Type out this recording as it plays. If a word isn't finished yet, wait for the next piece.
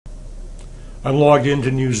I'm logged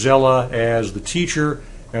into newsela as the teacher,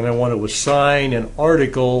 and I want to assign an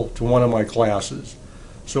article to one of my classes.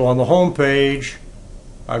 So on the home page,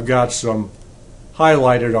 I've got some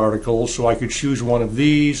highlighted articles, so I could choose one of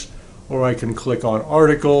these, or I can click on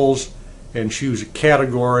articles and choose a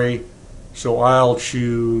category. So I'll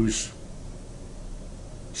choose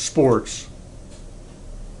sports.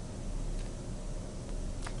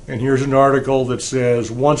 And here's an article that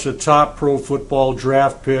says, once a top pro football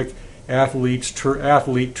draft pick,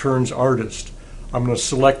 athlete turns artist. I'm going to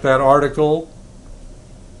select that article.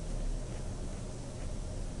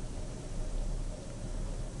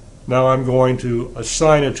 Now I'm going to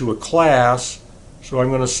assign it to a class, so I'm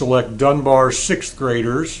going to select Dunbar 6th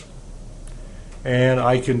graders, and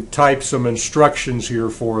I can type some instructions here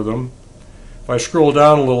for them. If I scroll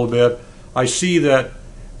down a little bit, I see that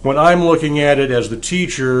when I'm looking at it as the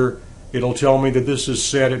teacher, it'll tell me that this is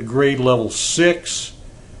set at grade level 6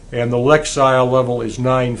 and the Lexile level is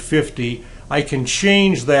 950. I can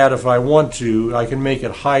change that if I want to. I can make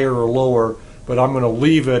it higher or lower, but I'm going to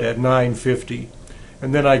leave it at 950.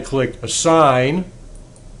 And then I click Assign,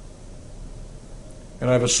 and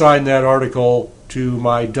I've assigned that article to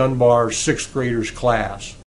my Dunbar 6th graders class.